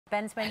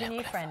Ben's made a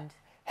new friend.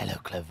 Hello,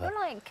 Clover. We're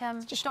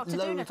like just Dr.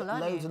 Dolittle,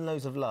 aren't loads you? and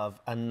loads of love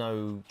and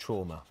no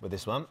trauma with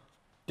this one.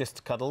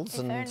 Just cuddles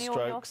and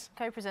strokes.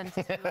 Co-presenters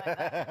like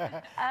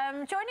that.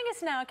 Joining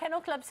us now,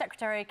 Kennel Club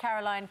Secretary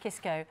Caroline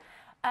Kisco.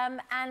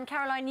 And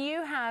Caroline,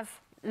 you have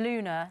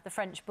Luna, the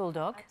French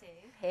Bulldog. I do.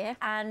 Here.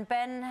 And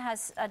Ben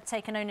has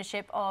taken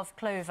ownership of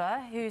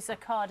Clover, who's a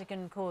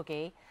cardigan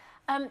corgi.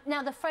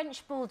 Now, the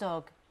French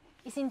Bulldog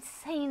is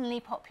insanely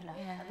popular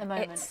at the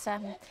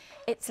moment.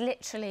 It's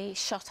literally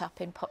shot up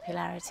in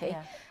popularity.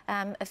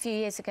 Yeah. A few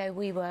years ago,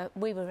 we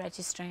were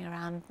registering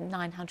around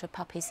 900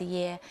 puppies a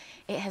year.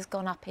 It has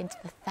gone up into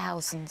the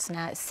thousands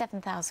now. It's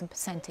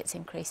 7,000% it's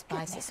increased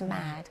by. It's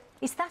mad.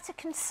 Is that a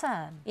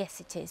concern? Yes,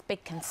 it is.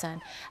 Big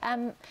concern.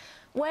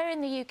 Where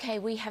in the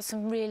UK we have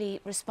some really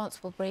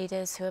responsible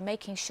breeders who are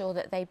making sure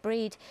that they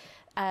breed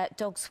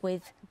dogs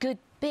with good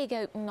big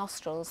open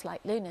nostrils like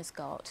Luna's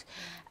got.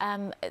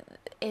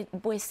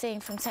 We're seeing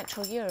from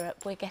Central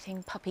Europe, we're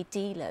getting puppy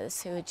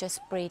dealers who are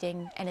just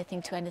breeding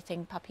anything to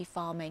anything, puppy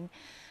farming,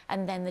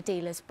 and then the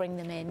dealers bring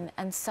them in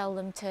and sell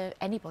them to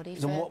anybody.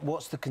 So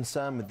what's the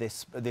concern with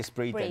this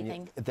breed?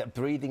 Breathing. Then? That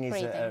breathing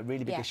is a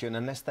really big issue, and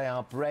unless they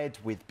are bred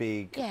with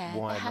big, wide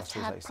nostrils, they have to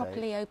have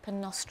properly open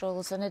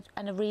nostrils and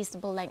a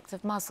reasonable length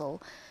of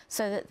muzzle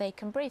so that they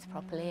can breathe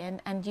properly.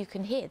 And you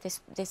can hear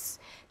this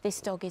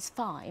dog is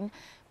fine.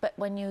 But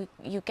when you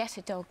get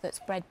a dog that's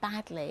bred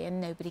badly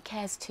and nobody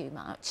cares too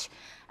much,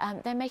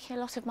 they're making a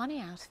lot of money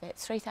out of it.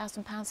 It's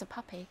 £3,000 a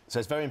puppy. So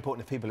it's very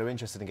important if people are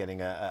interested in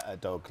getting a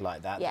dog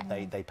like that,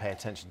 that they pay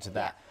attention to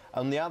that.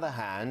 On the other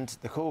hand,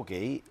 the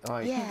corgi,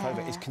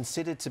 Clover, is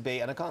considered to be,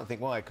 and I can't think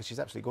why, because she's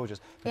absolutely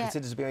gorgeous, but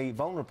considered to be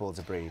vulnerable as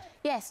a breed.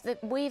 Yes,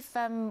 we've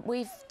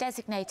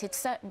designated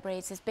certain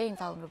breeds as being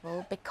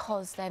vulnerable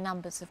because their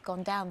numbers have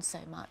gone down so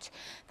much.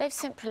 They've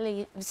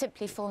simply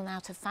fallen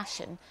out of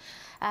fashion.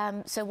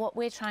 So what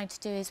we're trying to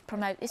do is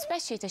promote,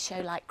 especially at a show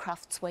like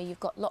Crufts, where you've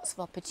got lots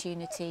of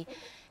opportunity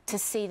to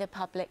see the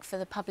public, for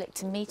the public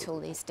to meet all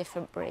these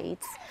different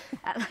breeds.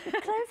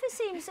 Clover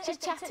seems... She's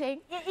chatting.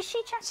 Is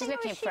she chatting? She's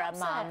looking for a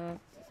mum.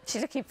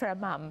 She's looking for a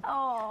mum.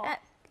 Oh.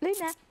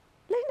 Luna,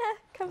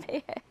 come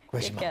here.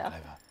 Where's your mum,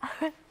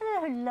 Clover?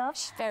 Hello, love.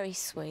 She's very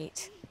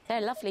sweet. They're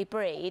a lovely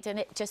breed, and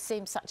it just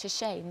seems such a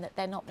shame that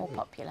they're not more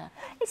popular.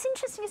 It's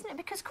interesting, isn't it?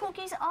 Because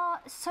corgis are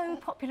so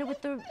popular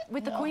with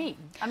the Queen.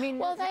 I mean,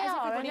 well, they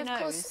are, and knows. of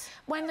course,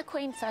 when the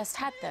Queen first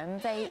had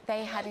them,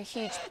 they had a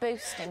huge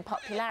boost in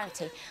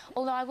popularity.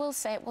 Although I will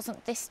say it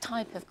wasn't this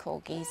type of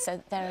corgi,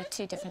 so there are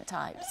two different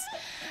types.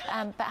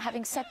 But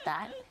having said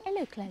that,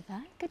 hello,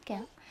 Clover, good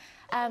girl.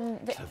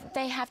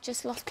 They have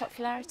just lost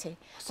popularity.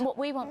 And what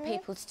we want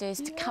people to do is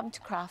to come to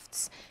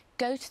Crufts,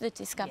 go to the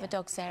Discover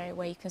Dogs area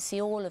where you can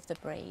see all of the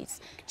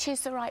breeds,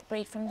 choose the right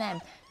breed from them.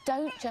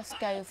 Don't just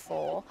go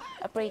for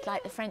a breed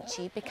like the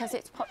Frenchie because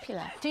it's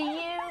popular. Do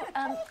you?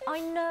 I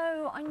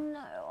know.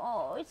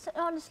 Oh,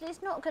 honestly,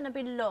 it's not going to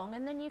be long,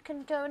 and then you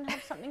can go and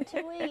have something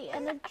to eat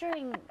and a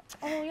drink.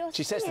 Oh, you're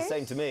She says the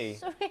same to me.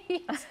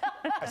 Sweet.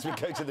 As we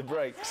go to the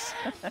breaks.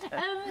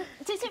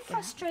 Does it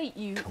frustrate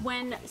you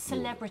when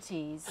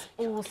celebrities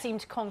all seem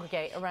to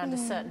congregate around a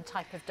certain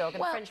type of dog?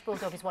 And the French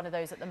Bulldog is one of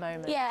those at the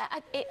moment. Yeah,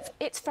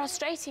 it's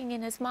frustrating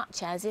in as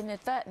much as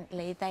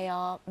inadvertently they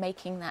are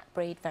making that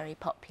breed very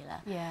popular.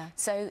 Yeah.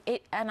 So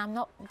and I'm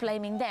not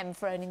blaming them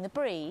for owning the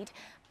breed,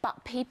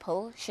 but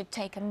people should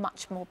take a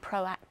much more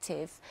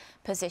proactive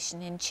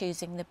position in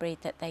choosing the breed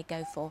that they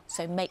go for.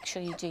 So make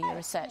sure you do your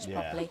research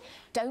properly.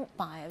 Don't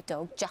buy a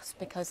dog just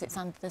because it's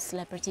under the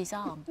celebrity's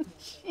arm.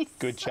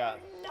 Good chat.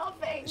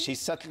 Loving. She's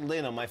settled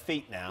in on my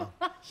feet now.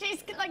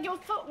 She's like your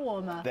foot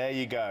warmer. There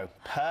you go.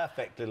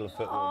 Perfect little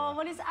foot warmer. Oh,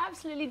 well, it's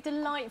absolutely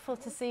delightful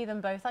to see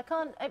them both.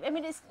 I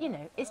mean, it's, you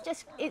know, it's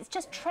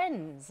just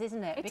trends,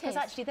 isn't it? Because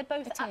actually they're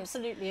both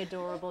absolutely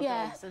adorable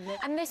dogs.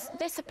 And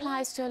this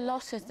applies to a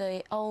lot of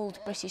the old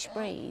British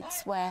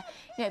breeds where,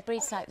 you know,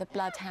 breeds like the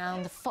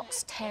Bloodhound, the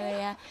Fox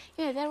Terrier,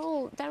 you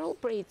know, they're all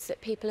breeds that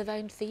people have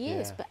owned for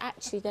years, but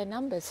actually their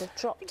numbers have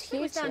dropped hugely.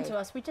 It was down to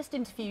us. We just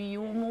interview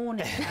you all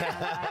morning.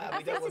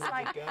 We don't want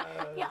to go.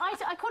 Yeah,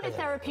 I call it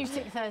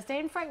Therapeutic Thursday,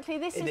 and frankly,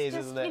 this is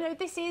just, you know,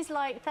 this is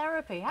like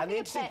therapy. Having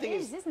a pet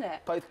is, isn't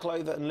it? Both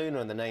Clover and Luna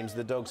are the names of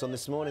the dogs on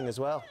this morning as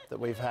well that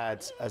we've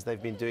had as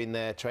they've been doing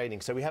their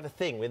training. So we have a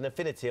thing with an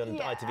affinity on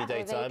ITV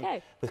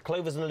Daytime with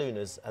Clovers and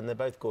Lunas, and they're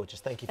both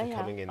gorgeous. Thank you for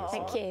coming in.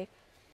 Thank you.